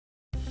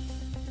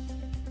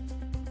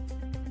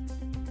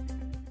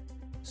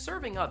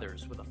Serving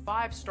others with a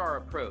 5-star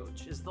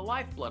approach is the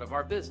lifeblood of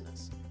our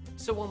business.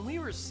 So when we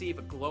receive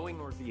a glowing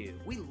review,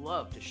 we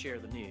love to share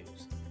the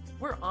news.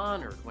 We're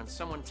honored when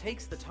someone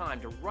takes the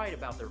time to write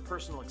about their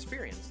personal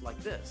experience like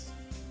this.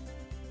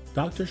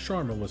 Dr.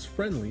 Sharma was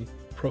friendly,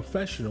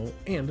 professional,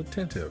 and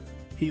attentive.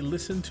 He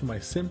listened to my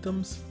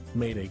symptoms,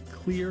 made a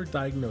clear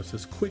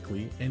diagnosis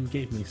quickly, and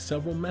gave me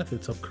several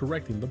methods of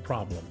correcting the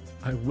problem.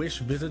 I wish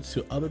visits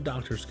to other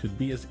doctors could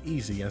be as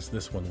easy as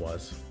this one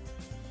was.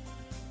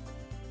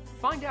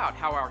 Find out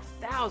how our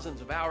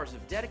thousands of hours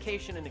of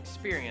dedication and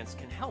experience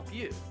can help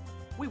you.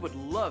 We would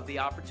love the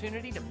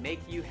opportunity to make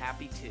you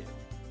happy too.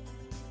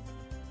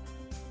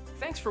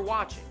 Thanks for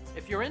watching.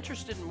 If you're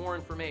interested in more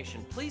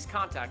information, please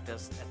contact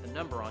us at the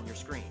number on your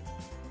screen.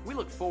 We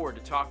look forward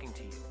to talking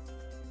to you.